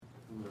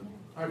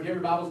All right, if you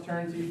have your Bibles,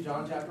 turn to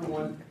John chapter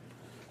 1. I'm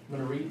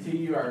going to read to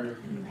you our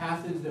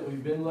passage that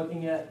we've been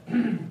looking at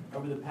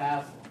over the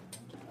past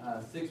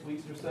 6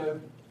 weeks or so,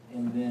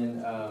 and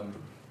then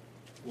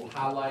we'll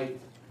highlight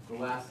the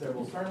last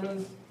several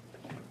sermons,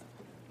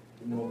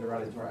 and then we'll get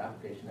right into our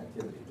application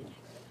activity.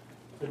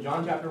 So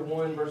John chapter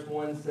 1, verse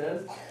 1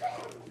 says,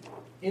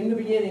 "In the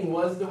beginning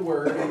was the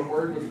Word, and the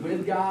Word was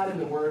with God, and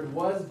the Word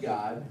was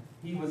God.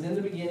 He was in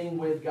the beginning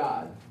with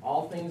God.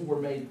 All things were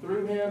made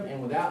through him,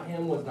 and without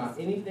him was not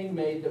anything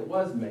made that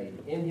was made.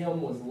 In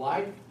him was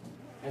life,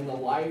 and the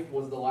life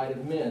was the light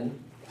of men.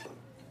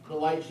 The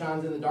light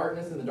shines in the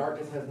darkness, and the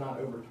darkness has not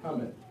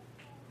overcome it.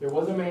 There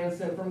was a man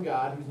sent from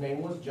God, whose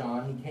name was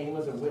John. He came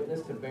as a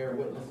witness to bear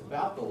witness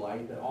about the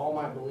light, that all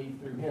might believe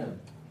through him.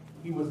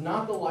 He was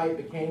not the light,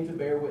 but came to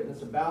bear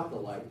witness about the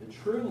light. The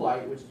true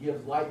light, which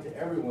gives light to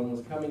everyone,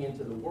 was coming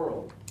into the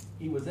world.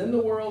 He was in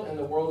the world, and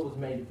the world was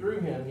made through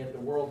him, yet the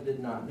world did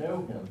not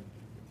know him.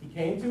 He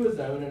came to his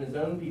own, and his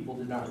own people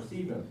did not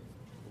receive him.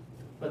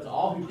 But to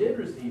all who did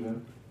receive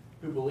him,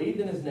 who believed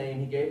in his name,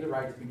 he gave the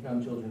right to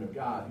become children of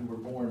God, who were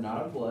born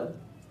not of blood,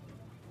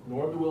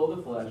 nor of the will of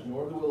the flesh,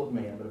 nor of the will of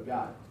man, but of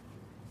God.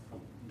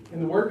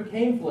 And the Word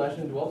became flesh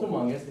and dwelt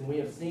among us, and we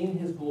have seen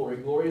his glory.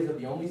 Glory as of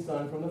the only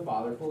Son from the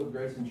Father, full of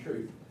grace and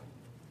truth.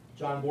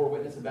 John bore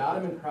witness about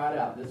him and cried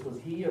out, 'This was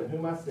he of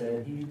whom I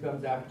said, He who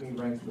comes after me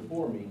ranks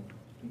before me,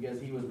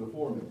 because he was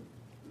before me.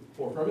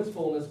 For from his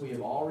fullness we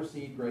have all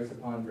received grace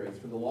upon grace.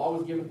 For the law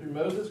was given through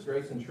Moses,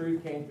 grace and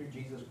truth came through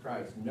Jesus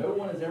Christ. No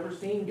one has ever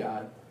seen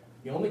God.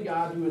 The only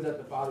God who is at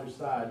the Father's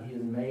side, he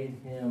has made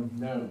him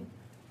known.'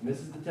 And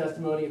this is the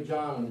testimony of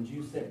John when the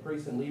Jews sent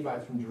priests and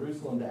Levites from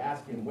Jerusalem to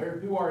ask him,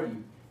 'Who are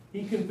you?'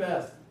 He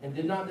confessed and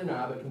did not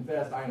deny, but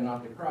confessed, 'I am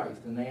not the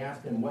Christ.' And they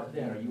asked him, 'What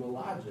then? Are you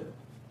Elijah?'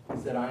 He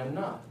said, 'I am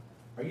not.'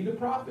 'Are you the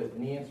prophet?'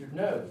 And he answered,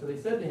 'No.' So they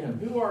said to him,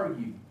 'Who are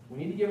you? We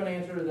need to give an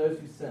answer to those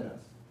who sent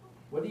us.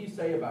 What do you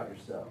say about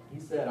yourself?' He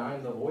said, 'I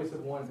am the voice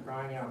of one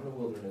crying out in the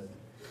wilderness,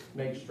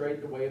 make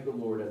straight the way of the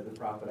Lord, as the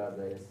prophet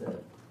Isaiah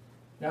said.'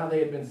 Now they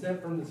had been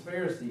sent from the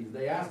Pharisees.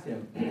 They asked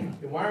him,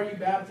 'Then why are you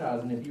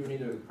baptizing if you are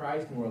neither the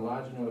Christ nor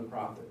Elijah nor the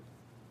prophet?'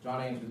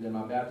 John answered them,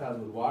 'I baptize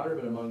with water,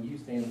 but among you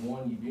stands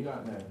one you do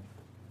not know,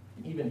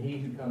 even he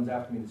who comes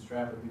after me, the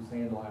strap of whose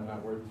sandal I am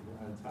not worthy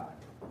to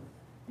untie.'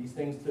 These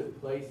things took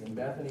place in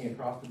Bethany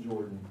across the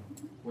Jordan,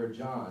 where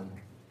John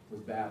was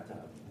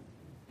baptizing."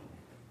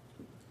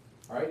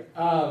 All right.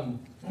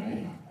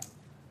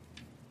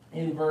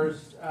 In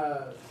verse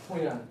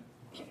 29.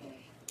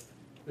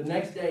 "The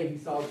next day he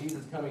saw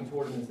Jesus coming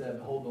toward him and said,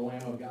 'Behold, the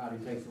Lamb of God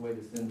who takes away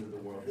the sins of the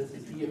world. This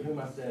is he of whom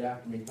I said,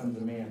 after me comes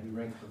a man who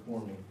ranks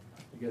before me,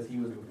 because he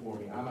was before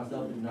me. I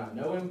myself did not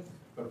know him,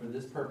 but for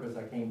this purpose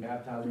I came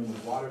baptizing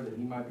with water, that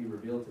he might be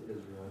revealed to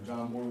Israel.' And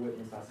John bore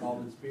witness, 'I saw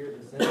the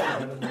Spirit descend from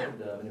heaven like a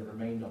dove, and it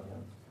remained on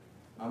him.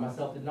 I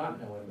myself did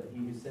not know him, but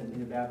he who sent me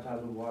to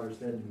baptize with water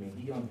said to me,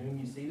 He on whom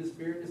you see the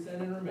Spirit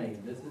descend and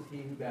remain, this is he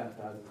who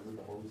baptizes with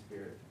the Holy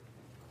Spirit.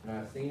 And I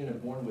have seen and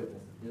have borne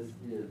witness that this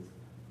is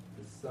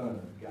the Son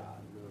of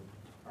God.'"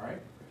 All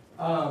right.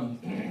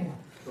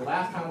 The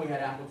last time we had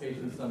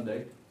Application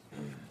Sunday,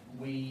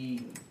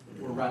 we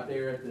were right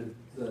there at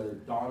the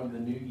dawn of the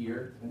new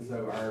year, and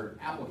so our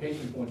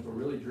application points were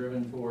really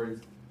driven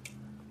towards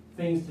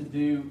things to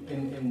do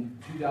in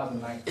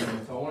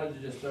 2019. So I wanted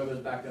to just throw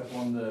those back up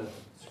on the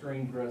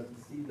screen for us to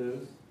see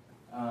those.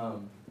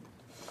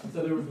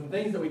 So there were some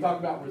things that we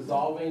talked about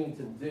resolving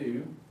to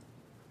do.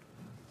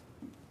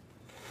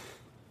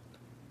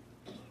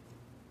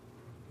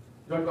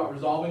 We talked about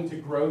resolving to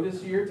grow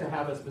this year, to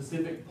have a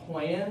specific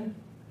plan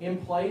in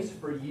place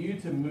for you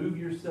to move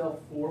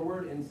yourself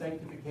forward in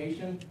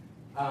sanctification,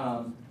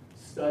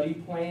 study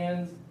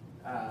plans,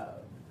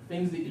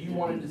 things that you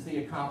wanted to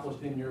see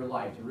accomplished in your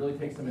life, to really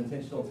take some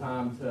intentional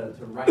time to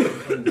write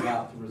those things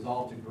out, to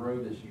resolve to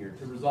grow this year,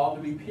 to resolve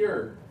to be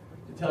pure,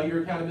 to tell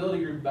your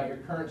accountability group about your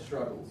current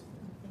struggles,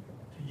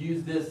 to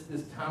use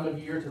this time of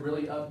year to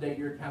really update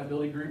your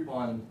accountability group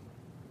on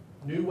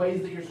new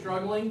ways that you're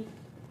struggling,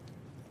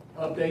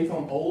 updates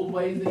on old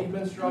ways that you've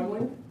been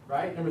struggling,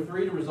 right? Number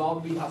 3, to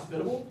resolve to be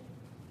hospitable,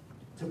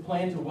 to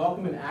plan to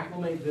welcome and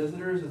acclimate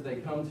visitors as they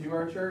come to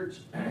our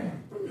church,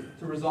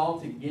 to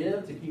resolve to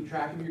give, to keep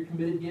track of your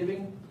committed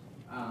giving.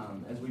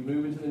 As we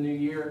move into the new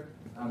year,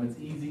 it's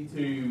easy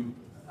to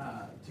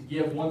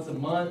give once a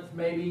month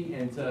maybe,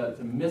 and to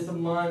miss a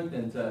month,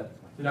 and to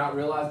not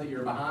realize that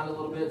you're behind a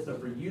little bit. So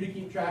for you to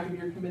keep track of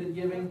your committed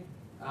giving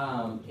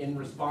in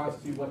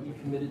response to what you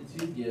committed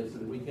to give, so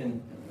that we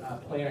can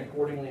plan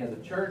accordingly as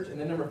a church. And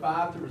then number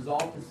 5, to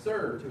resolve to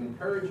serve, to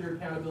encourage your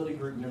accountability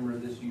group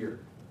members this year,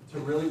 to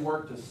really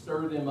work to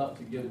stir them up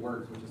to good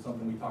works, which is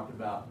something we talked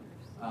about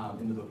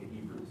in the book of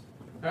Hebrews.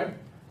 Okay?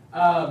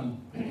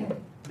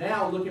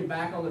 Now, looking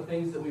back on the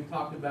things that we've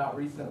talked about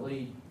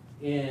recently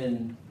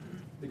in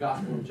the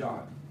Gospel of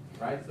John,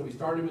 right? So we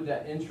started with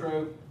that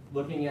intro,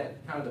 looking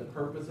at kind of the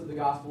purpose of the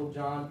Gospel of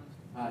John.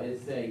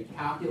 It's a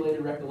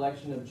calculated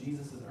recollection of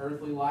Jesus'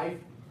 earthly life,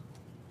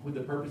 with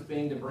the purpose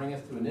being to bring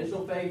us to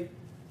initial faith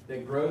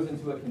that grows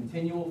into a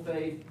continual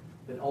faith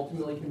that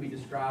ultimately can be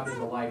described as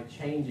a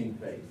life-changing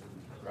faith.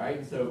 right?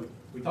 And so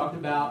we talked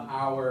about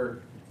our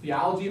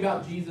theology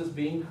about Jesus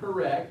being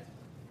correct,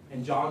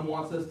 and John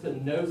wants us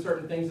to know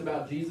certain things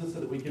about Jesus so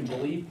that we can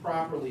believe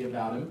properly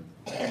about him.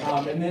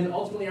 And then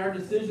ultimately our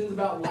decisions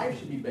about life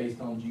should be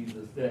based on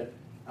Jesus, that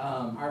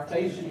our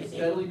faith should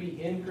steadily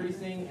be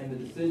increasing, and the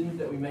decisions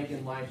that we make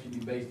in life should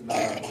be based about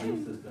our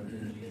belief system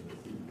in Jesus.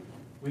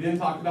 We then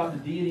talked about the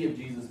deity of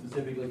Jesus,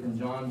 specifically from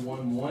John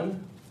 1:1.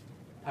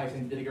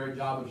 Tyson did a great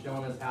job of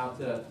showing us how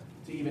to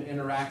even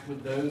interact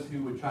with those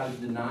who would try to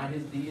deny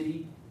his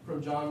deity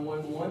from John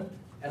 1:1.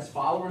 As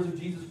followers of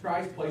Jesus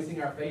Christ,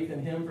 placing our faith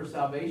in him for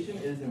salvation,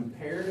 it is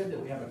imperative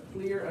that we have a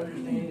clear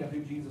understanding of who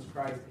Jesus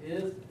Christ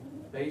is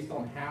based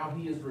on how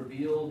he is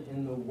revealed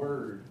in the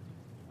Word.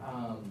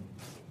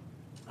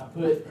 I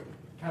put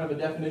kind of a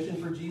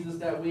definition for Jesus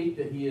that week,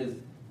 that he is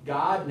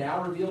God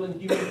now revealed in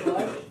human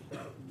flesh,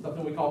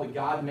 something we call the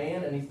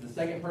God-man, and he's the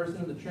second person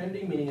of the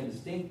Trinity, meaning a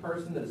distinct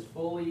person that is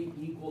fully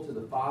equal to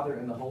the Father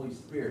and the Holy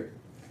Spirit.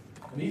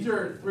 And these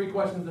are three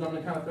questions that I'm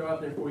going to kind of throw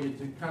out there for you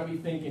to kind of be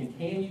thinking,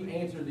 can you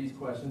answer these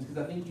questions?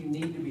 Because I think you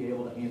need to be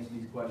able to answer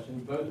these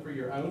questions, both for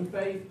your own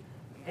faith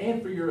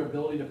and for your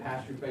ability to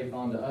pass your faith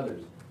on to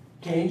others.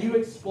 Can you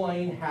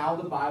explain how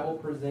the Bible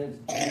presents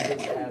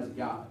Jesus as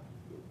God?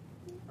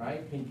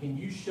 Right? Can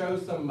you show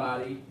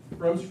somebody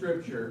from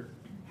Scripture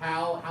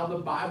how the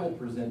Bible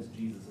presents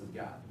Jesus as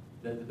God?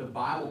 That the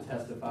Bible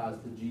testifies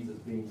to Jesus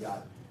being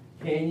God.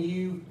 Can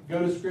you go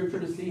to Scripture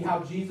to see how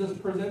Jesus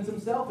presents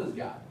himself as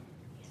God?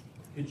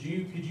 Could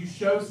you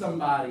show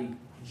somebody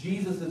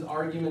Jesus'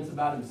 arguments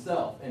about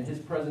himself and his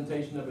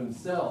presentation of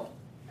himself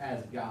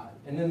as God?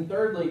 And then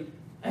thirdly,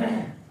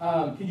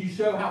 could you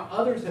show how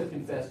others have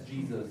confessed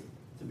Jesus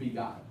to be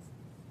God?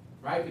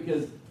 Right?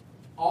 Because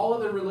all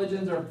other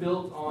religions are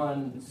built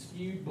on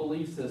skewed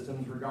belief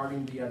systems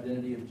regarding the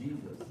identity of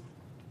Jesus.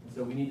 And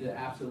so we need to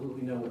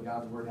absolutely know what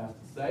God's Word has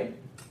to say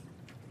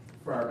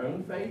for our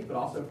own faith, but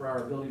also for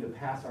our ability to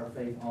pass our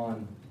faith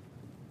on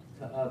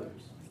to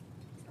others.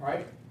 All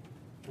right?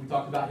 We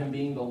talked about him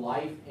being the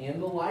life and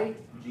the light.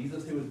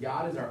 Jesus, who is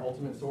God, is our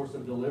ultimate source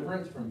of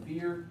deliverance from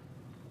fear,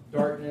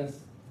 darkness,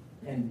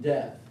 and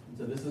death. And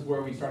so this is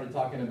where we started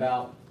talking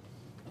about,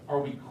 are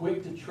we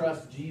quick to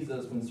trust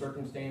Jesus when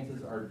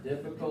circumstances are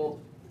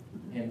difficult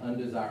and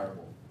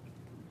undesirable?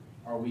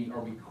 Are we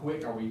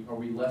quick? Are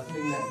we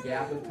lessening that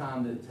gap of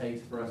time that it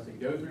takes for us to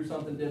go through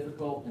something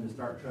difficult and to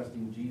start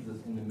trusting Jesus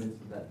in the midst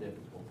of that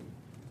difficulty?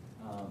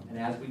 And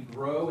as we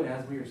grow and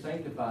as we are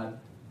sanctified,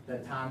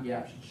 that time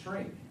gap should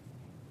shrink.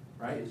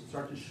 Right? It should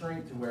start to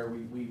shrink to where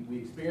we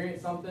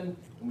experience something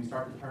and we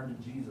start to turn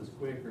to Jesus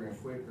quicker and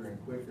quicker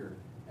and quicker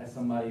as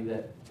somebody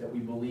that we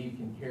believe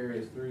can carry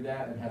us through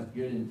that and has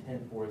good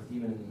intent for us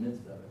even in the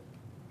midst of it.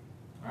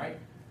 All right?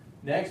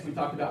 Next, we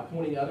talked about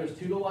pointing others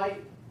to the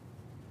light.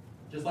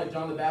 Just like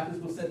John the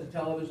Baptist was sent to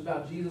tell others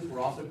about Jesus, we're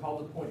also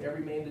called to point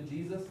every man to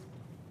Jesus.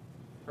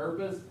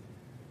 Purpose,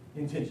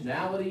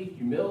 intentionality,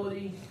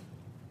 humility,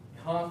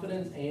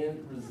 confidence,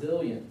 and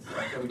resilience.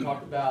 So we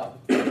talked about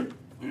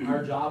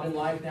our job in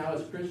life now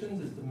as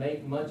Christians is to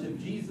make much of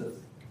Jesus.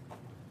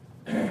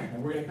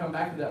 And we're going to come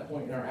back to that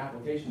point in our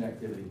application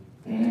activity.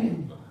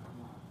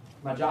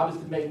 My job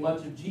is to make much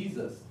of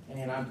Jesus,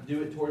 and I'm to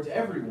do it towards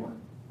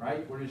everyone,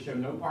 right? We're to show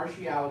no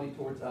partiality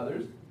towards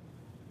others.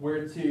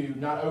 We're to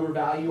not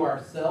overvalue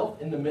ourselves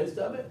in the midst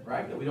of it,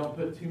 right? That we don't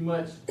put too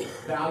much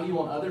value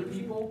on other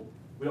people.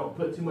 We don't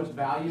put too much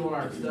value on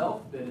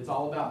ourselves, that it's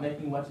all about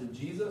making much of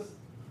Jesus.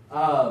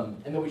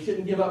 And that we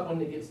shouldn't give up when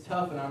it gets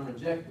tough and I'm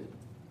rejected.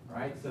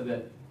 Right? So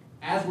that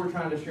as we're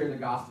trying to share the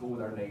gospel with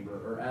our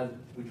neighbor, or as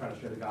we try to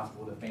share the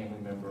gospel with a family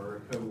member or a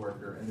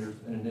coworker, and there's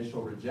an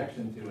initial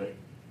rejection to it,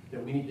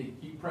 that we need to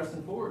keep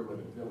pressing forward with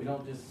it. That we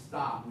don't just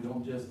stop. We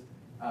don't just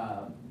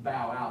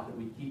bow out. That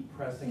we keep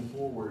pressing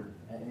forward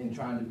and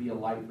trying to be a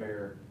light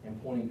bearer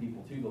and pointing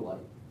people to the light.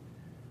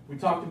 We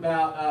talked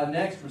about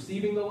next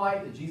receiving the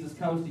light, that Jesus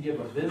comes to give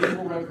a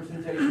visible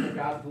representation of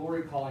God's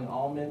glory, calling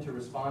all men to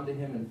respond to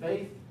him in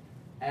faith,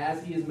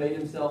 as he has made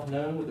himself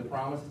known with the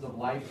promises of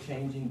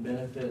life-changing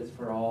benefits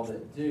for all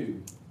that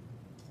do.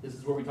 This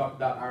is where we talk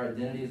about our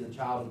identity as a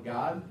child of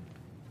God.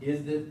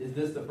 Is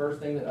this the first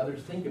thing that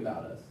others think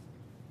about us?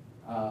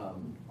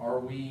 Are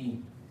we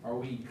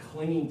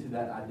clinging to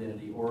that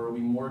identity, or are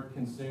we more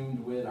consumed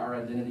with our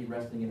identity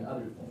resting in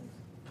other things?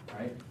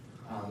 Right?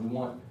 We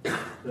want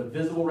the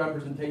visible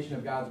representation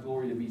of God's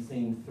glory to be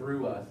seen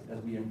through us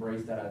as we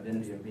embrace that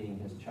identity of being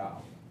his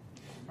child.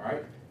 All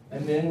right?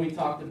 And then we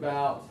talked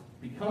about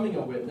becoming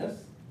a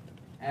witness.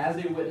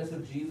 As a witness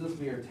of Jesus,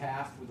 we are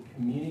tasked with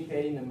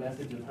communicating the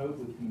message of hope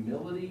with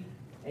humility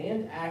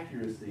and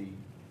accuracy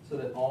so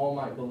that all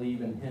might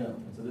believe in him.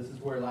 And so this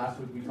is where last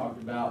week we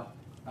talked about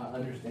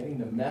understanding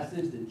the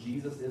message that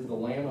Jesus is the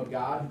Lamb of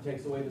God who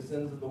takes away the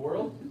sins of the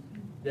world,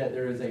 that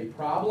there is a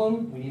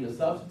problem, we need a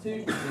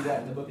substitute. We see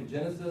that in the book of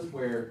Genesis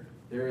where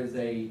there is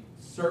a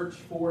search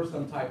for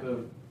some type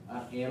of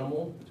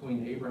animal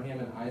between Abraham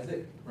and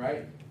Isaac,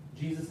 right?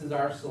 Jesus is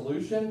our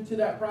solution to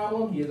that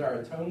problem. He is our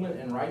atonement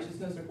and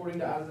righteousness, according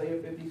to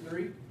Isaiah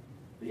 53.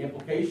 The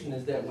implication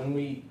is that when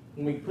we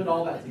when we put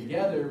all that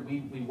together,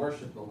 we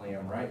worship the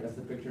Lamb, right? That's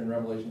the picture in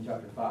Revelation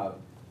chapter 5,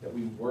 that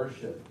we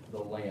worship the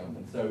Lamb.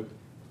 And so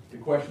the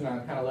question I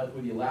kind of left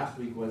with you last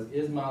week was,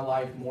 is my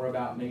life more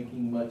about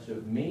making much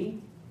of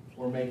me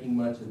or making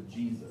much of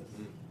Jesus?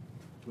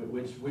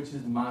 Which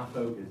is my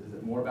focus? Is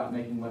it more about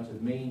making much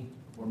of me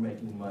or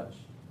making much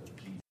of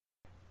Jesus?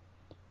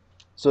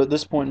 So at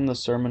this point in the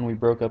sermon, we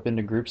broke up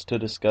into groups to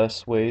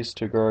discuss ways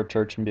to grow our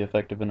church and be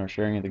effective in our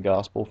sharing of the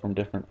gospel from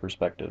different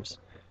perspectives.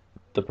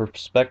 The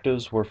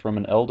perspectives were from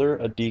an elder,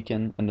 a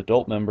deacon, an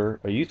adult member,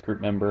 a youth group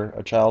member,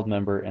 a child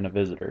member, and a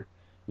visitor.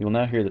 You will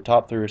now hear the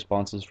top 3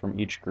 responses from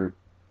each group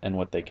and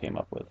what they came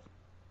up with.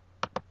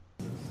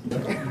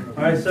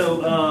 All right,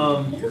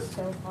 so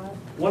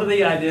one of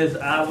the ideas,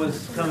 I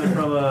was coming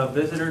from a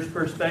visitor's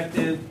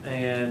perspective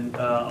and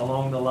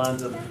along the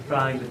lines of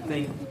trying to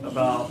think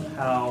about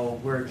how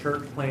we're a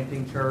church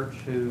planting church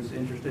who's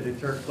interested in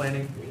church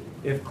planting.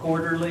 If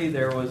quarterly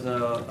there was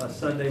a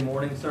Sunday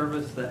morning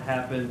service that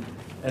happened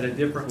at a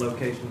different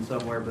location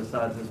somewhere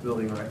besides this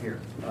building right here.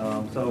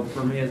 So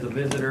for me as a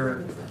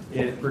visitor,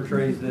 it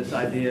portrays this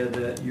idea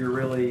that you're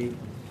really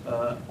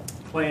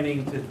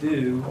planning to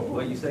do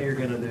what you say you're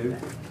going to do,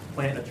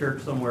 plant a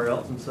church somewhere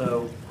else. And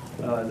so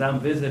as I'm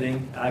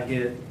visiting, I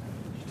get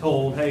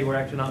told, hey, we're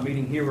actually not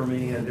meeting here, we're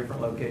meeting at a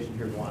different location,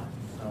 here's why.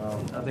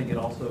 I think it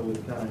also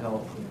would kind of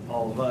help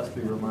all of us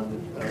be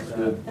reminded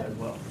of that as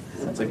well.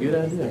 That's a good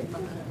idea.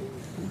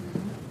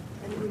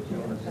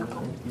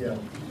 Yeah.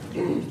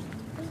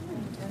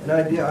 An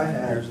idea I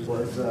had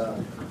was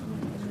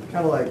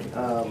kind of like,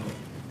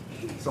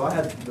 so I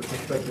had the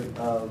perspective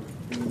of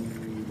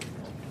the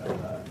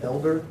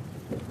elder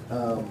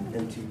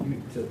and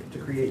to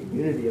create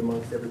unity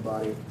amongst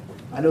everybody.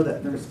 I know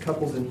that there's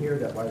couples in here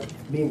that like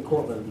me and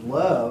Cortland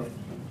love,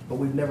 but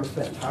we've never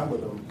spent time with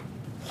them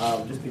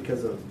just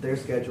because of their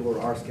schedule or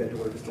our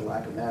schedule or just a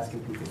lack of asking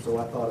people. So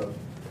I thought of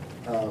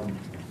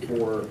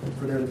for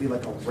there to be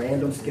like a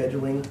random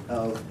scheduling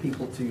of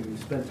people to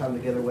spend time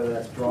together, whether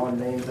that's drawing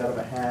names out of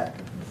a hat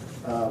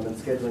and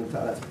scheduling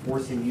time, that's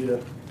forcing you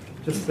to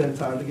just spend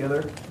time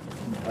together.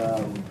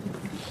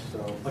 So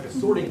Like a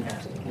sorting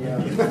hat. Yeah.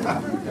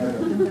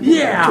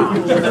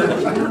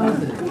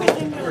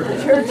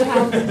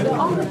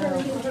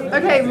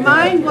 Okay,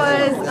 mine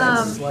was,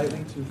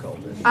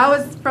 I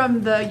was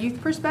from the youth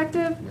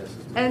perspective,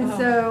 and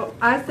so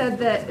I said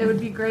that it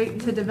would be great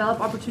to develop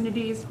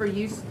opportunities for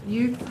youth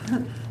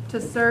to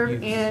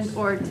serve and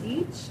or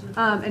teach.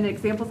 And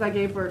examples I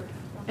gave were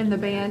in the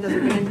band as a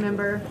band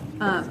member,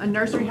 a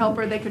nursery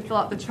helper, they could fill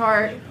out the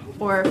chart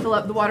or fill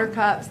up the water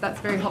cups. That's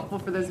very helpful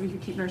for those of you who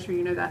keep nursery,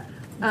 you know that.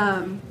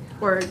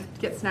 Or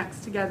get snacks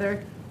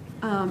together.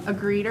 A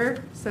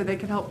greeter, so they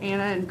could help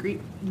Anna and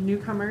greet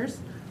newcomers.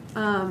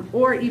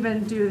 Or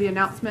even do the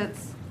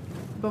announcements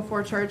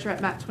before church or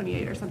at Mat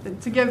 28 or something,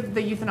 to give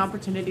the youth an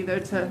opportunity, though,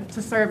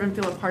 to serve and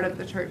feel a part of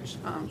the church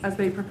as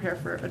they prepare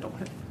for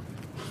adulthood.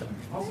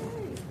 Awesome.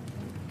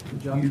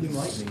 Good job, Team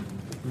Lightning.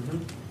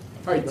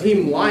 All right,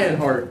 Team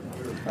Lionheart.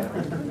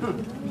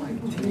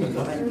 You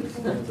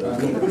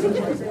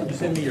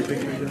send me your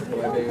picture. All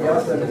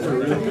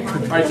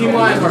right, Team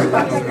Lionheart.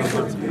 Yeah.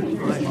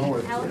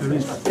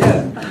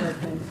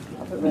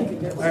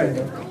 All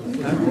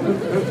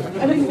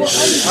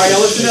right,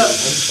 y'all listen up.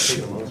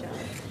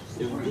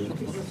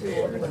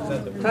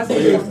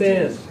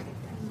 Stand.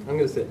 I'm going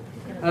to sit.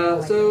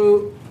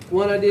 So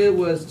one idea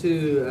was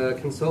to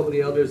consult with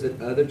the elders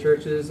at other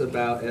churches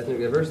about ethnic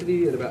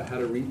diversity and about how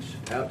to reach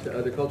out to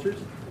other cultures.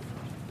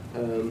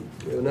 We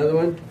have another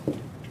one,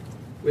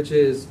 which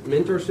is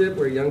mentorship,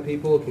 where young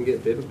people can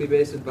get biblically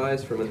based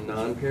advice from a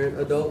non-parent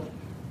adult.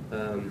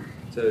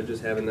 So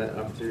just having that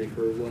opportunity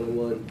for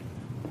one-on-one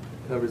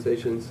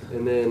conversations.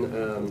 And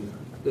then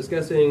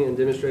discussing and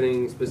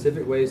demonstrating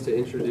specific ways to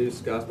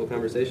introduce gospel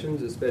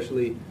conversations,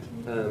 especially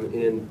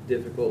in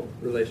difficult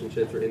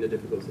relationships or in a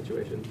difficult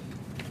situation.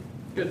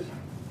 Good.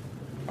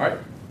 All right.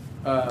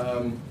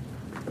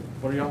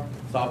 What are y'all?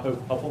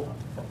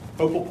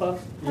 Hopeful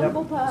Puffs? Yep.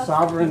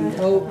 Sovereign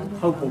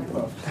Hopeful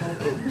Puffs.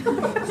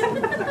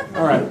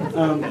 All right.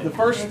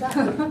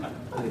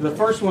 The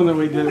first one that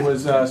we did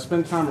was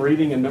spend time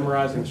reading and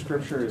memorizing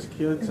scripture as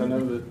kids. I know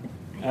that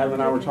Adam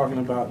and I were talking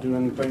about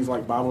doing things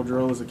like Bible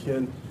drill as a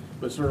kid,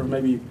 but sort of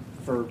maybe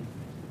from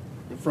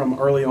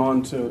early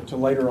on to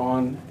later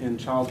on in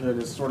childhood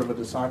is sort of a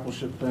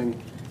discipleship thing,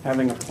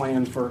 having a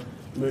plan for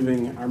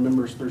moving our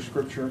members through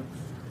scripture.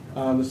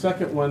 The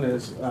second one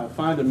is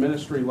find a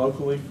ministry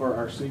locally for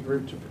our C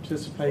group to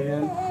participate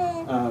in.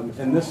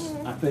 And this,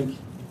 I think,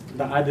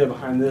 the idea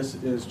behind this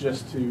is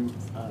just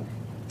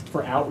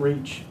for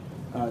outreach,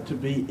 to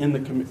be in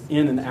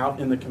and out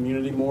in the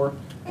community more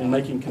and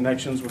making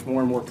connections with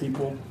more and more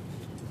people.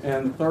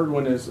 And the third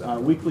one is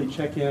weekly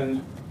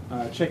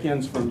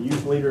check-ins from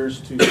youth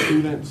leaders to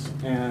students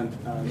and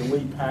the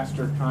lead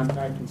pastor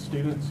contacting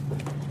students.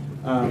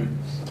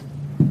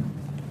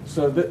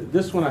 So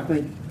this one, I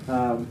think,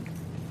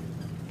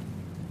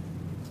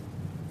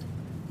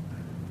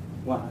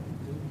 wow,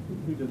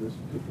 who did this?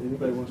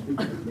 Anybody want to speak?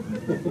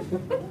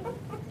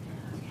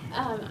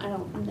 I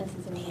don't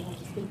necessarily have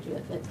to speak to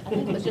it, but I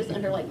think it was just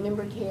under like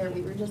member care,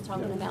 we were just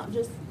talking about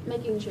just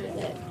making sure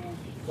that,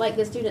 like,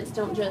 the students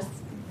don't just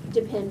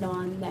depend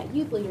on that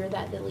youth leader,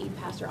 that the lead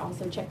pastor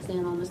also checks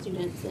in on the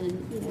students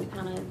and, you know,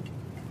 kind of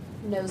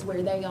knows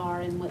where they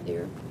are and what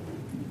they're,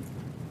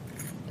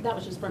 that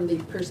was just from the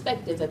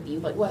perspective of you,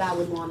 like what I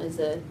would want as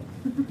a.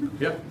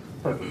 Yep.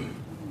 Perfect.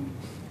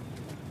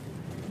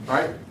 All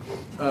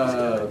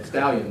right,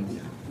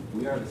 Stallions.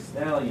 We are the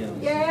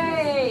Stallions.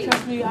 Yay!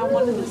 Trust me, I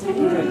wanted to say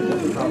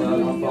that. Probably not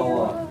gonna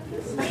fall off.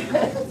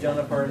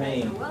 Jennifer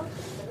name.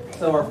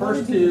 So our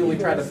first two, we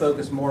tried to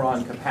focus more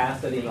on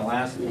capacity, and the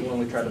last one,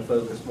 we tried to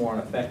focus more on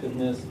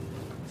effectiveness.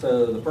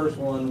 So the first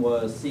one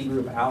was C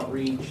group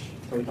outreach.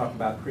 So we talked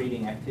about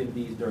creating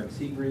activities during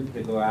C group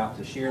to go out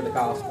to share the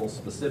gospel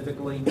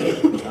specifically.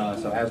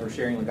 So as we're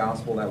sharing the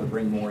gospel, that would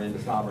bring more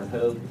into Sovereign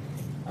Hope.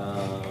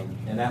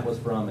 And that was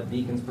from a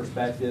deacon's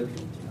perspective.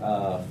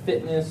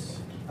 Fitness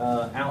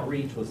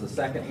outreach was the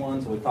second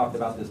one. So we talked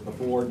about this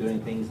before, doing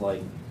things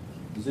like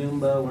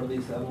Zumba, what are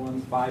these other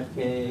ones?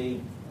 5K,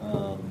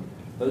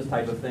 those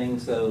type of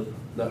things. So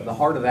the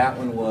heart of that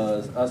one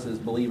was us as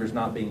believers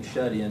not being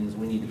shut-ins.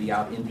 We need to be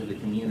out into the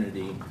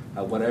community,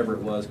 whatever it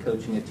was,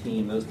 coaching a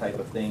team, those type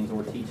of things,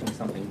 or teaching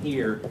something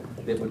here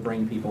that would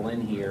bring people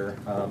in here,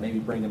 maybe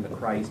bring them to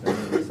Christ and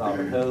bring them to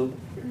Sovereign Hope.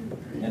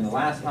 And the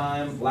last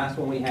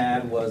one we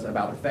had was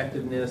about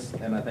effectiveness,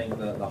 and I think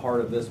the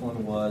heart of this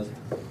one was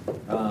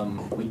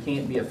we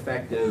can't be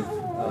effective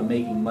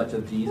making much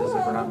of Jesus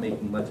if we're not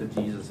making much of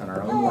Jesus in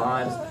our own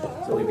lives.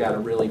 So we've got to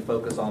really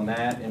focus on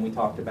that. And we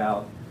talked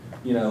about,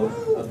 you know,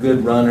 a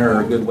good runner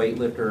or a good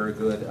weightlifter or a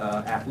good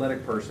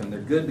athletic person. They're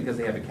good because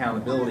they have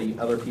accountability,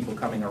 other people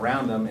coming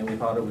around them, and we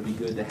thought it would be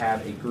good to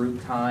have a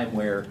group time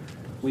where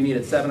we meet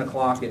at 7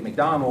 o'clock at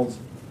McDonald's.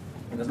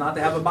 And it's not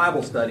to have a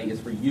Bible study, it's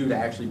for you to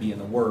actually be in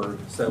the Word.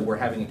 So we're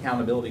having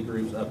accountability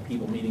groups of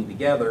people meeting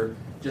together,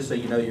 just so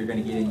you know you're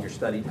going to get in your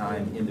study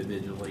time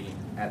individually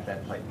at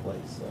that type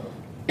place. So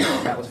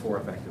that was for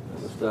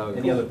effectiveness.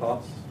 Any other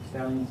thoughts,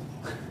 Stallions?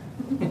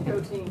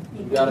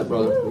 You got it,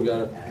 brother. You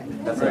got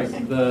it. That's right.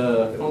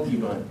 The Funky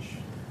Bunch.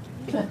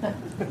 Who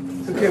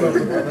came up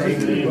with that name?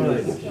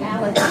 Who came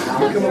up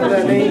with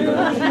that name?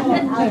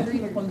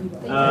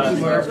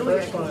 The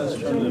first one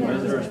is from the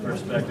visitor's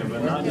perspective,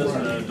 but not just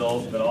an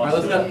adult, but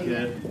also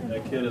a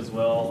kid as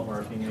well, or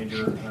a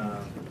teenager.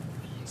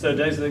 So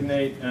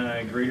designate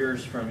greeters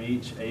from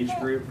each age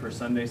group for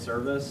Sunday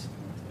service.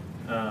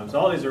 So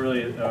all these are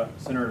really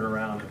centered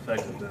around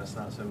effectiveness,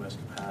 not so much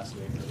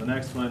capacity. The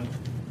next one,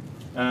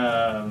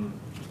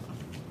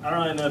 I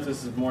don't really know if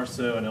this is more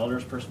so an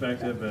elder's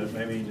perspective, but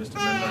maybe just a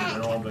member in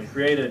general, but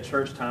create a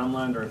church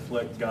timeline to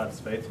reflect God's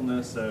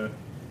faithfulness. So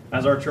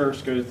as our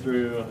church goes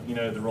through, you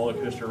know, the roller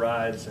coaster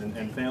rides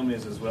and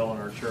families as well in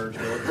our church,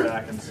 we look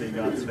back and see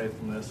God's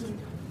faithfulness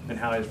and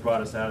how He's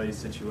brought us out of these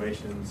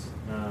situations.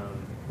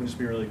 It would just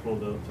be really cool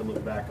to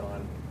look back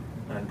on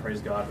and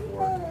praise God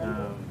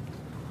for.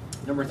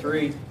 Number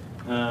 3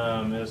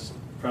 is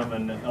from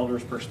an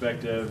elder's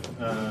perspective,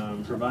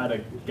 provide a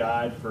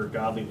guide for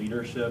godly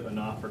leadership and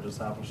not for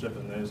discipleship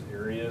in those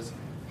areas.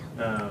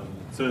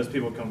 So as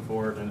people come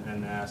forward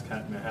and ask, how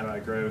do I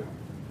grow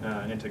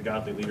into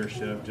godly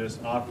leadership,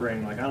 just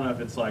offering, like, I don't know if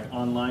it's like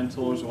online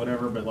tools or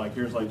whatever, but like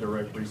here's like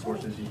direct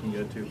resources you can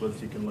go to,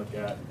 books you can look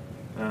at.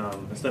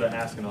 Instead of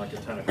asking like a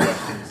ton of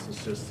questions,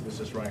 it's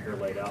just right here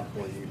laid out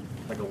for you,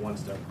 like a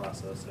one-step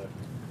process. So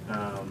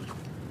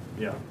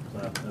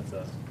that's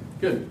us.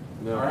 Good.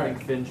 All right.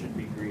 Finn should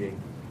be greeting.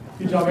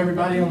 Good job,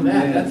 everybody, on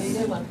that. That's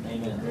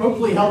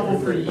hopefully helpful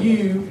for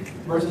you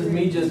versus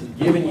me just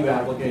giving you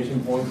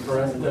application points, for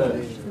us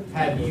to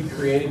have you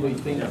creatively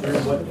think through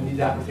what these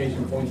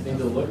application points need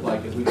to look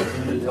like as we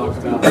continue to talk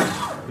about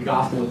the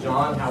Gospel of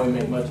John, how we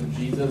make much of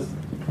Jesus.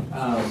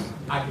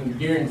 I can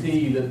guarantee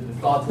you that the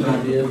thoughts and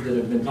ideas that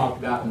have been talked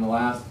about in the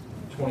last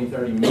 20,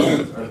 30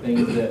 minutes are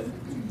things that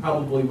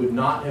probably would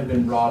not have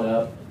been brought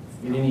up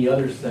in any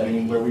other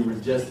setting where we were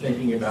just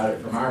thinking about it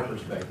from our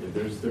perspective.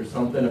 There's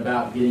something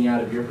about getting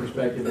out of your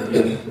perspective and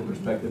getting into the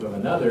perspective of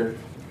another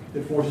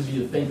that forces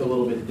you to think a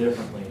little bit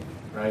differently,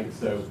 right?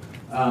 So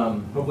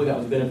hopefully that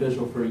was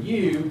beneficial for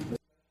you.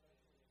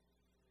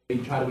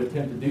 You try to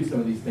attempt to do some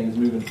of these things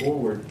moving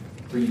forward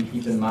for you to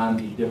keep in mind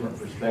these different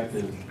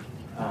perspectives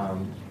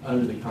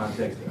under the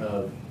context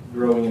of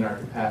growing in our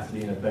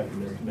capacity and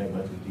effectiveness to make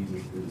much of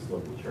Jesus through this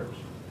local church.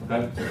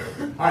 Okay?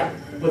 All right,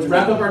 let's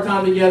wrap up our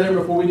time together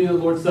before we do the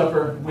Lord's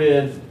Supper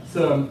with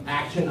some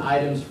action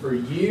items for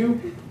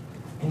you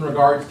in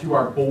regards to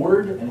our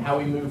board and how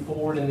we move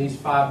forward in these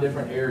 5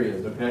 different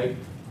areas, okay?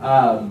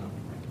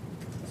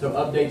 So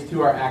updates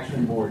to our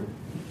action board.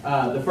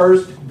 The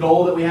first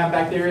goal that we have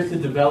back there is to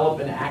develop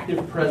an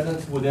active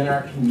presence within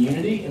our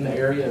community in the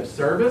area of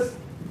service.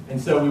 And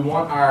so we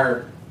want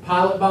our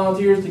pilot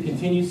volunteers to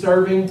continue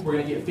serving. We're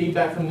going to get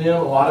feedback from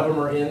them. A lot of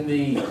them are in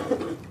the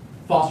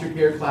foster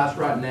care class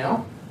right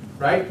now,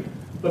 right?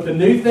 But the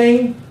new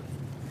thing,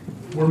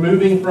 we're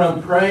moving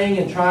from praying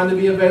and trying to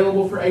be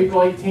available for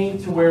April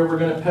 18th to where we're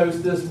going to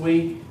post this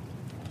week.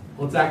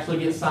 Let's actually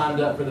get signed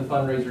up for the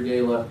fundraiser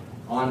gala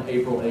on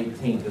April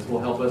 18th. This will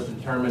help us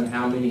determine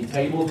how many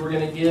tables we're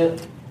going to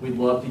get. We'd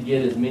love to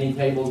get as many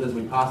tables as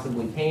we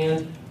possibly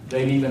can.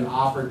 They've even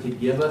offered to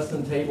give us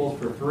some tables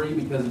for free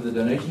because of the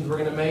donations we're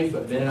going to make.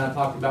 But Ben and I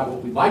talked about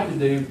what we'd like to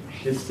do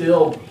is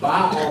still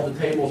buy all the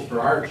tables for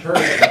our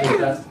church, because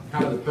that's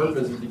kind of the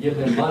purpose, is to give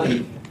them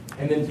money,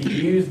 and then to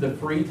use the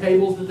free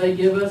tables that they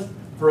give us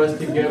for us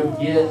to go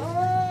get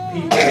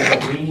people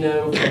that we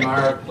know from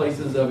our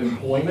places of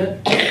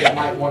employment that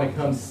might want to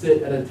come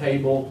sit at a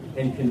table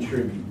and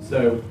contribute.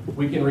 So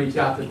we can reach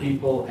out to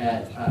people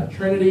at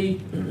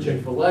Trinity,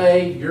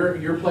 Chick-fil-A,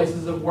 your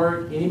places of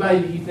work,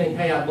 anybody that you think,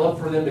 hey, I'd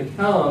love for them to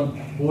come.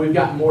 Well, we've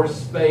got more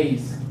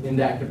space in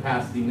that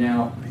capacity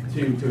now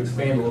to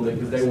expand a little bit,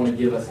 because they want to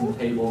give us some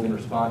tables in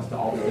response to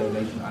all the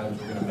donation items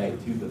we're going to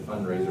make to the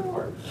fundraiser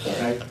part.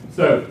 Okay,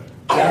 so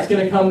that's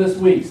going to come this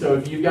week. So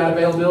if you've got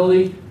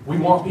availability, we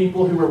want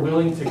people who are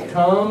willing to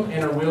come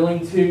and are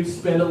willing to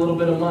spend a little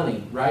bit of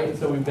money, right? And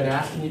so we've been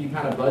asking you to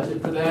kind of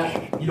budget for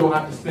that. You don't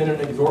have to spend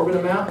an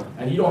exorbitant amount,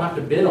 and you don't have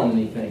to bid on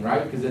anything,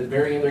 right? Because at the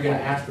very end, they're going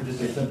to ask for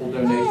just a simple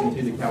donation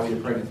to the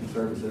Coweta Pregnancy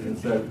Services. And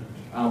so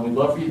we'd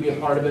love for you to be a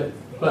part of it.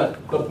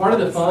 But part of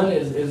the fun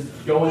is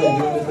going and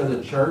doing this as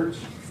a church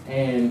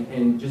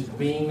and just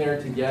being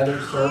there together,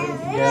 serving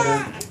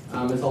together.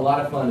 It's a lot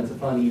of fun. It's a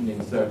fun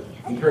evening. So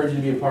I encourage you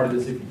to be a part of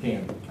this if you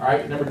can. All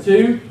right, number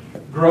 2,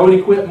 grow and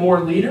equip more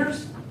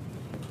leaders.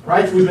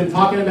 Right, so we've been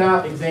talking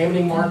about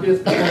examining Marcus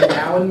between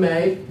now and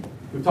May.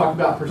 We've talked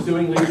about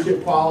pursuing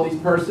leadership qualities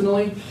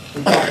personally.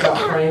 We've talked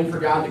about praying for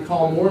God to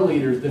call more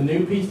leaders. The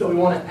new piece that we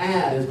want to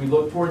add as we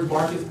look towards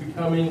Marcus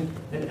becoming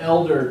an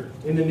elder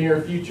in the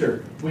near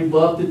future, we'd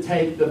love to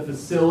take the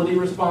facility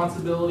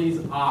responsibilities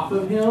off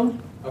of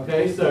him.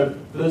 Okay, so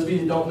for those of you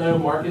that don't know,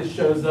 Marcus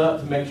shows up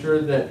to make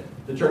sure that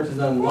the church is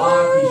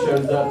unlocked. He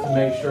shows up to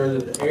make sure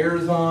that the air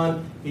is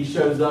on. He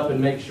shows up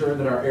and makes sure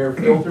that our air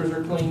filters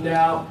are cleaned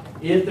out.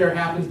 If there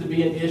happens to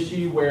be an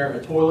issue where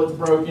a toilet's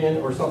broken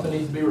or something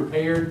needs to be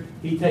repaired,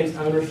 he takes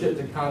ownership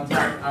to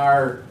contact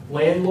our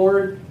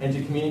landlord and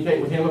to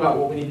communicate with him about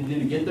what we need to do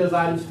to get those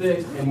items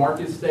fixed. And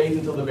Marcus stays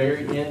until the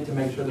very end to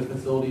make sure the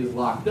facility is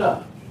locked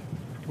up.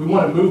 We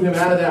want to move him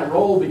out of that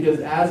role because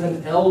as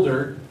an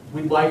elder,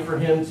 we'd like for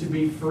him to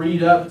be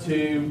freed up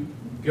to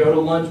go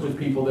to lunch with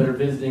people that are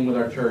visiting with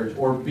our church,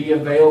 or be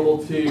available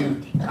to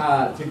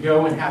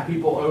go and have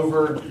people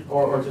over,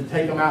 or to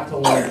take them out to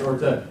lunch, or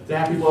to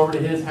have people over to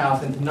his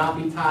house, and to not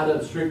be tied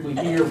up strictly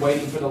here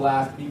waiting for the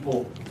last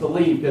people to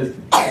leave. Because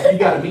if you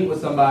got to meet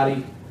with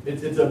somebody,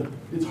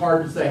 it's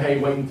hard to say, hey,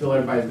 wait until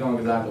everybody's gone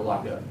because I have to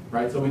lock up,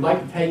 right? So we'd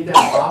like to take that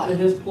off of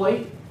his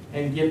plate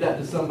and give that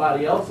to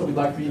somebody else. So we'd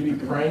like for you to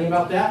be praying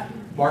about that.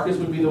 Marcus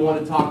would be the one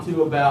to talk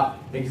to about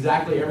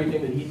exactly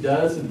everything that he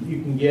does, so that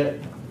you can get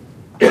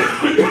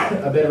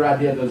a better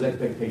idea of those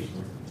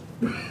expectations.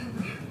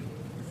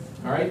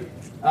 All right.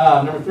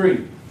 Number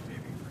 3,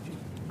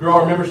 grow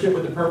our membership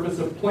with the purpose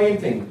of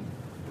planting.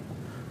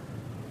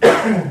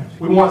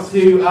 We want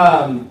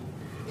to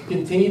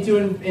continue to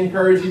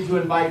encourage you to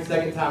invite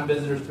second-time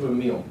visitors to a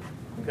meal.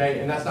 Okay,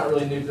 and that's not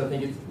really new because I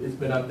think it's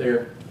been up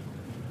there.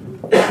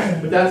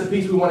 But that's a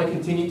piece we want to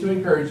continue to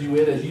encourage you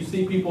with. As you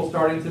see people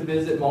starting to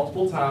visit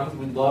multiple times,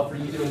 we'd love for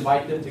you to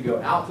invite them to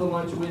go out to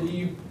lunch with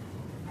you,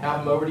 have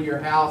them over to your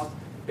house,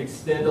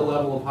 extend a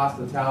level of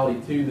hospitality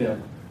to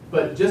them.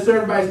 But just so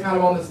everybody's kind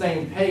of on the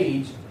same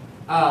page,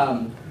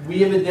 we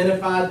have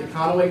identified the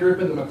Conaway group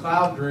and the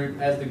McLeod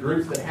group as the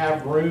groups that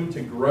have room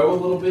to grow a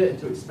little bit and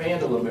to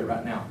expand a little bit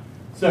right now.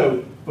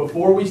 So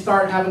before we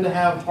start having to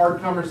have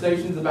hard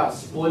conversations about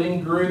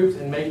splitting groups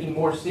and making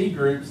more C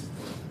groups,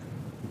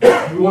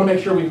 we want to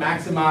make sure we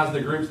maximize the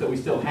groups that we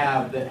still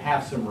have that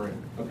have some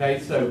room. Okay,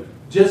 so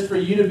just for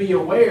you to be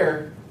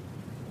aware,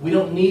 we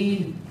don't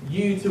need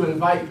you to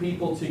invite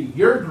people to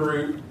your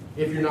group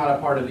if you're not a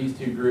part of these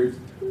 2 groups.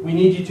 We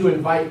need you to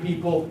invite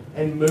people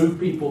and move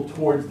people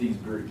towards these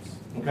groups.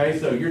 Okay,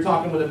 so you're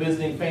talking with a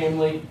visiting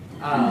family,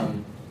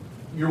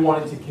 you're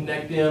wanting to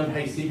connect them.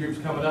 Hey, C group's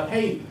coming up.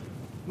 Hey,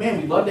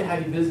 man, we'd love to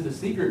have you visit a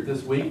C group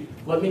this week.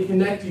 Let me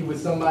connect you with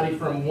somebody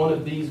from one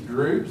of these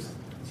groups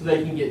so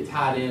they can get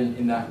tied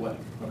in that way.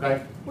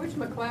 Okay? Which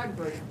McLeod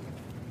group?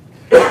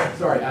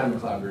 Sorry, Adam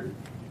McLeod group.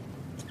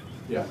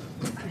 Yeah.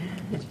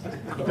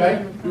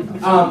 Okay?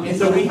 And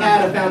so we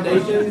had a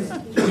foundations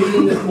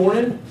meeting this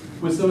morning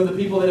with some of the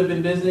people that have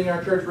been visiting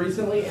our church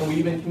recently, and we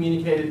even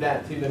communicated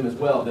that to them as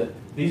well, that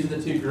these are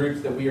the 2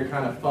 groups that we are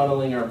kind of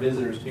funneling our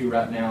visitors to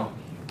right now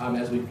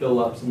as we fill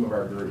up some of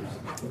our groups.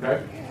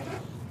 Okay?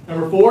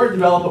 Number 4,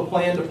 develop a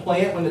plan to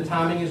plant when the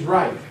timing is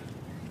right.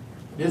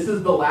 This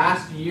is the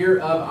last year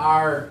of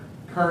our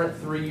current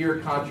 3-year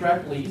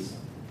contract lease.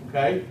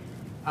 Okay?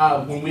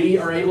 When we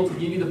are able to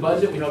give you the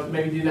budget, we hope to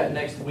maybe do that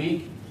next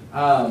week.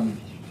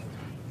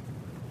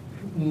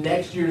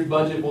 Next year's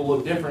budget will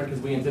look different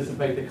because we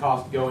anticipate the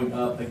cost going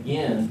up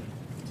again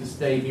to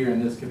stay here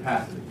in this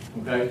capacity.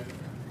 Okay?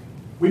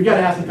 We've got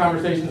to have some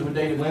conversations with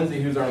David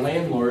Lindsay, who's our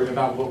landlord,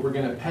 about what we're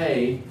going to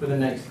pay for the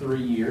next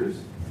 3 years.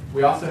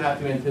 We also have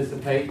to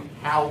anticipate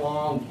how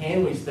long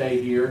can we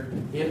stay here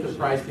if the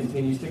price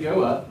continues to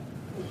go up.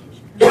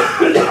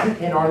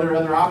 And are there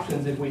other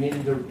options if we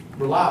needed to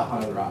rely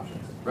upon other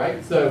options,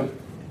 right? So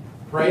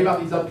pray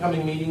about these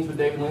upcoming meetings with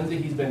David Lindsay.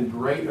 He's been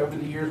great over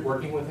the years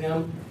working with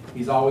him.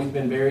 He's always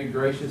been very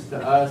gracious to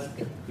us.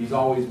 He's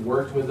always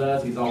worked with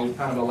us. He's always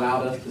kind of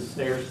allowed us to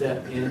stair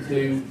step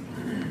into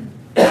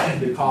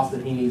the cost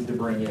that he needs to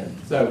bring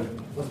in. So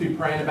let's be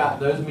praying about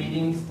those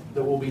meetings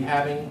that we'll be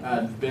having.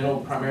 Ben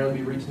will primarily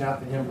be reaching out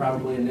to him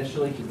probably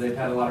initially because they've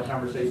had a lot of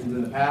conversations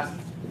in the past.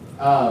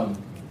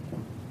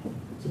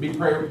 So be in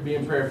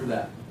prayer for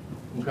that.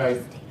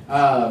 Okay?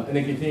 And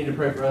then continue to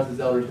pray for us as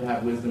elders to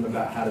have wisdom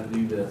about how to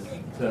do this,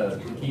 to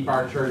keep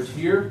our church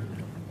here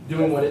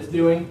doing what it's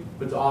doing,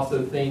 but to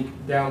also think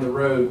down the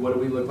road, what do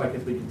we look like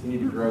as we continue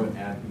to grow and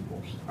add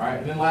people. All right,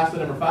 and then lastly,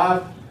 number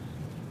 5,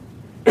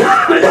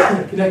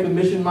 connect with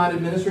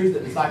mission-minded ministries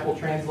that disciple,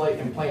 translate,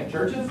 and plant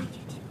churches.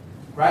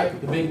 Right?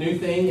 The big new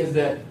thing is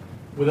that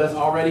with us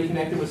already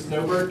connected with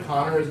Snowbird,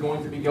 Connor is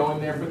going to be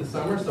going there for the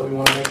summer, so we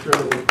want to make sure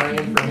that we're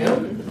praying for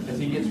him as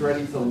he gets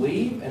ready to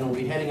leave, and we'll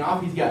be heading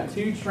off. He's got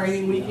 2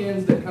 training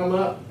weekends that come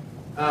up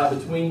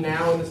between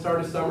now and the start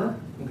of summer.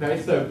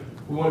 Okay, so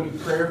we want to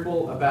be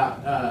prayerful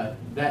about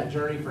that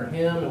journey for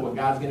him and what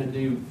God's going to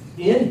do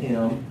in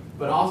him,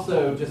 but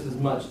also just as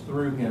much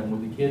through him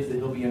with the kids that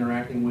he'll be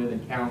interacting with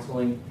and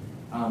counseling.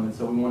 And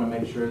so we want to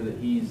make sure that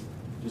he's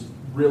just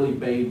really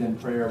bathed in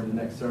prayer over the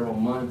next several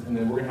months, and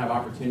then we're going to have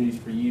opportunities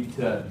for you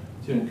to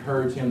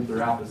encourage him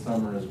throughout the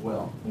summer as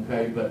well.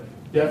 Okay, but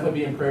definitely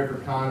be in prayer for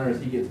Connor as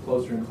he gets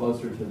closer and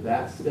closer to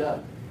that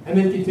step. And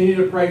then continue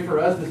to pray for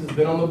us. This has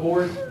been on the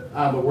board,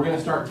 but we're going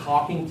to start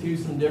talking to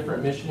some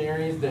different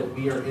missionaries that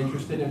we are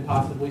interested in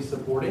possibly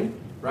supporting.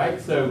 Right?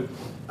 So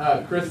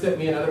Chris sent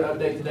me another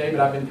update today,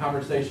 but I've been in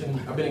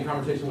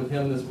conversation with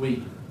him this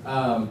week.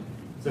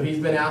 So he's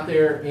been out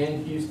there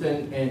in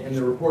Houston, and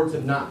the reports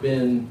have not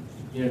been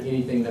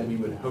anything that we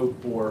would hope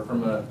for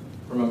from a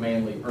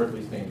manly,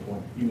 earthly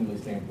standpoint, humanly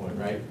standpoint,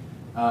 right?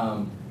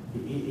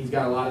 He's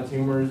got a lot of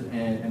tumors,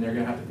 and they're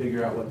going to have to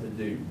figure out what to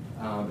do.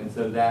 And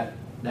so that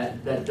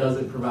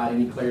doesn't provide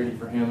any clarity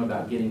for him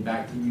about getting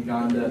back to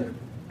Uganda.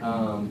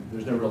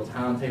 There's no real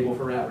timetable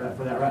for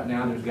that right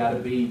now. There's got to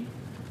be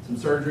some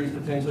surgeries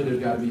potentially. There's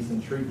got to be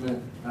some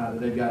treatment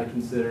that they've got to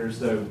consider.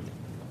 So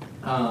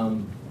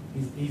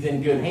he's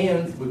in good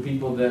hands with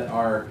people that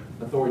are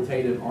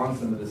authoritative on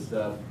some of this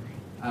stuff.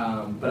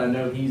 But I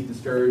know he's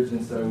discouraged,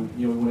 and so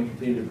we want to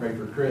continue to pray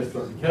for Chris.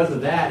 But because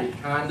of that,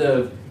 it kind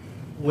of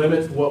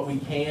limits what we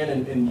can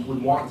and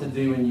would want to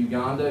do in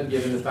Uganda,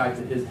 given the fact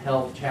that his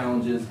health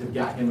challenges have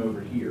got him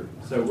over here.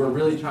 So we're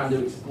really trying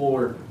to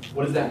explore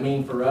what does that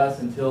mean for us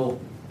until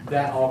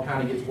that all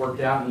kind of gets worked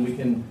out, and we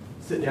can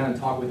sit down and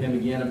talk with him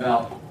again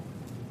about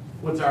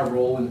what's our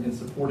role in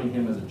supporting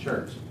him as a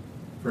church.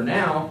 For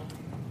now,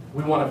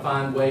 we want to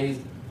find ways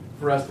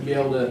for us to be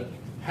able to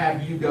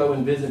have you go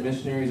and visit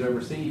missionaries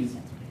overseas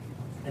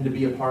and to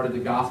be a part of the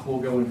gospel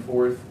going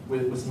forth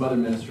with some other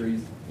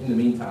ministries in the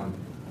meantime.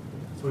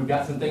 So we've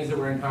got some things that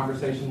we're in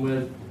conversation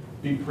with.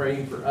 Be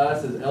praying for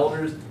us as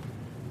elders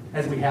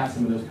as we have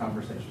some of those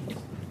conversations.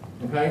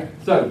 Okay?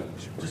 So,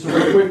 just a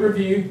real quick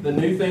review. The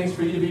new things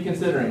for you to be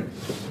considering.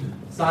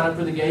 Sign up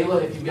for the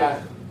gala if you've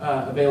got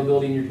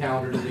availability in your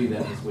calendar to do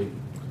that this week.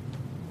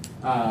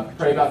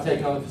 Pray about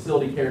taking on the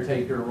facility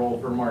caretaker role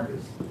for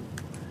Marcus.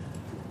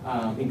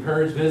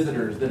 Encourage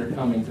visitors that are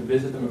coming to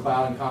visit the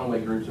McLeod and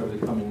Conway groups over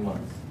the coming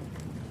months.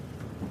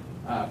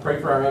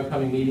 Pray for our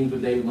upcoming meetings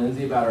with David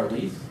Lindsay about our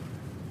lease.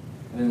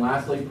 And then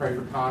lastly, pray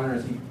for Connor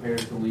as he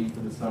prepares to leave for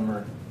the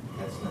summer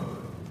at Snow.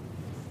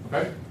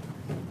 Okay?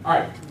 All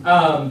right.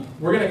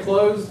 We're going to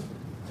close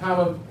time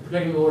of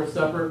protecting the Lord's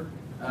Supper.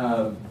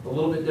 A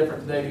little bit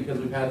different today because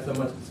we've had so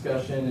much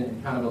discussion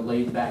and kind of a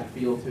laid-back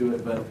feel to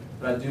it. But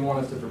I do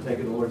want us to partake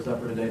of the Lord's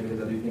Supper today because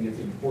I do think it's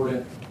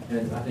important. And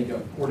it's, I think, an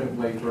important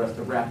way for us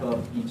to wrap up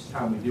each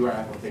time we do our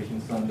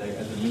application Sunday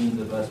as a means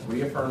of us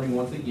reaffirming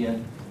once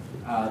again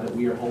that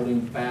we are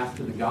holding fast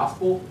to the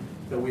gospel,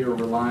 that we are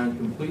relying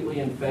completely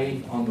in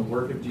faith on the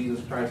work of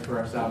Jesus Christ for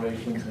our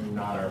salvation and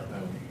not our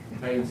own.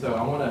 Okay, and so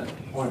I want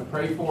to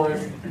pray for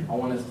us. I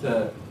want us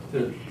to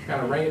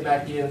kind of rein it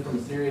back in from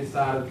a serious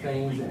side of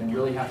things and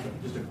really have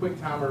just a quick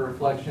time of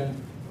reflection,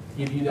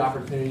 give you the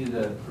opportunity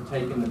to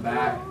partake in the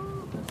back.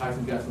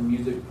 Tyson's got some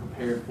music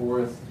prepared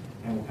for us,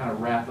 and we'll kind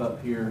of wrap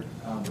up here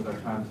with our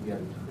time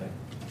together today.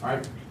 All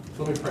right,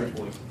 so let me pray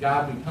for you.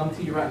 God, we come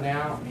to you right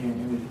now,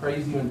 and we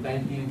praise you and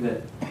thank you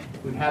that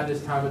we've had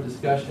this time of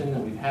discussion, that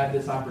we've had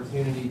this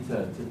opportunity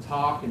to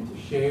talk and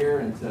to share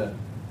and to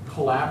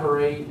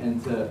collaborate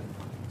and to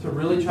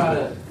really try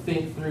to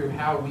think through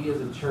how we as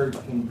a church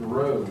can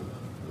grow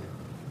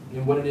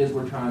in what it is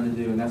we're trying to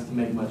do, and that's to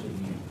make much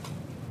of you.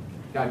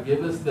 God,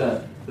 give us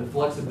the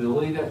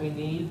flexibility that we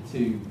need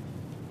to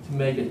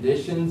make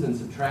additions and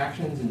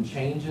subtractions and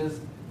changes.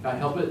 God,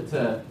 help it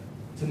to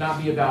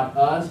not be about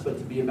us, but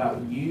to be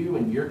about you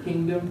and your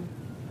kingdom.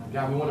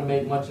 God, we want to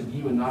make much of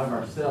you and not of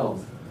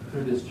ourselves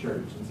through this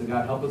church. And so,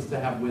 God, help us to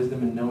have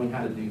wisdom in knowing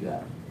how to do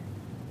that.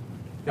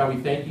 God,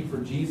 we thank you for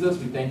Jesus.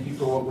 We thank you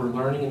for what we're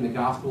learning in the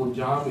Gospel of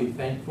John. We're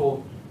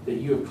thankful that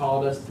you have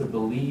called us to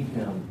believe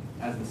him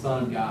as the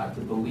Son of God,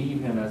 to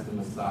believe him as the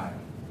Messiah.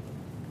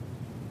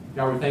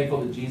 God, we're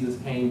thankful that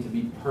Jesus came to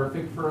be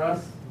perfect for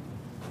us,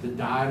 to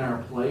die in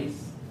our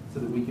place so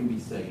that we can be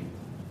saved.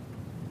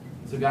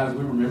 So God, as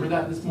we remember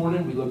that this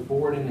morning, we look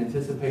forward in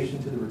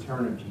anticipation to the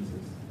return of Jesus.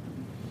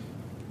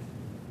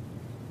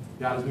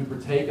 God, as we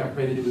partake, I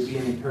pray that it would be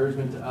an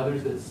encouragement to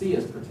others that see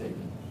us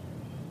partaking.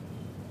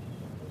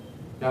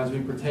 God, as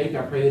we partake,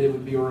 I pray that it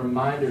would be a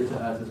reminder to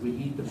us as we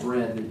eat the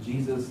bread that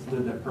Jesus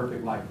lived a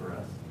perfect life for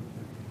us.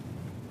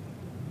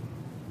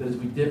 That as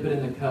we dip it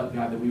in the cup,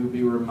 God, that we would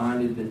be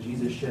reminded that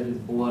Jesus shed his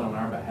blood on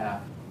our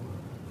behalf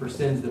for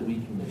sins that we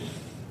committed,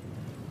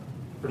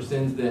 for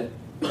sins that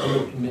we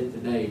will commit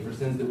today, for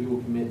sins that we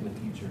will commit in the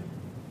future.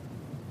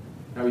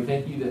 God, we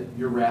thank you that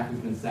your wrath has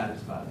been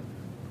satisfied.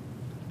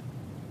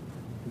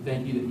 We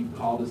thank you that you've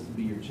called us to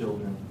be your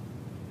children.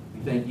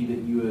 We thank you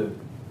that you have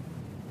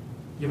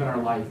given our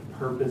life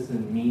purpose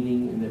and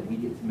meaning, and that we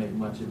get to make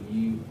much of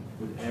you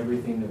with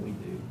everything that we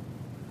do.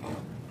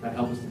 God,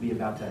 help us to be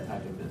about that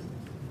type of business.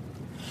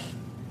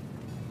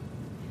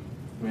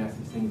 We ask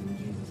these things in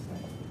Jesus'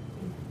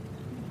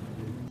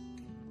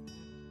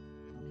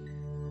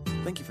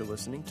 name. Thank you for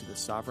listening to the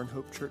Sovereign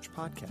Hope Church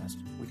podcast.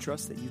 We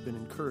trust that you've been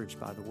encouraged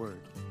by the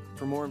word.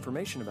 For more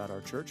information about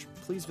our church,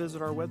 please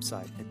visit our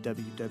website at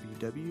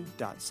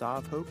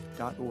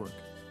www.sovhope.org.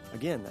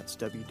 Again, that's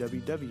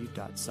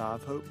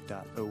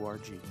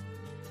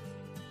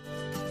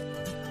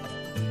www.sovhope.org.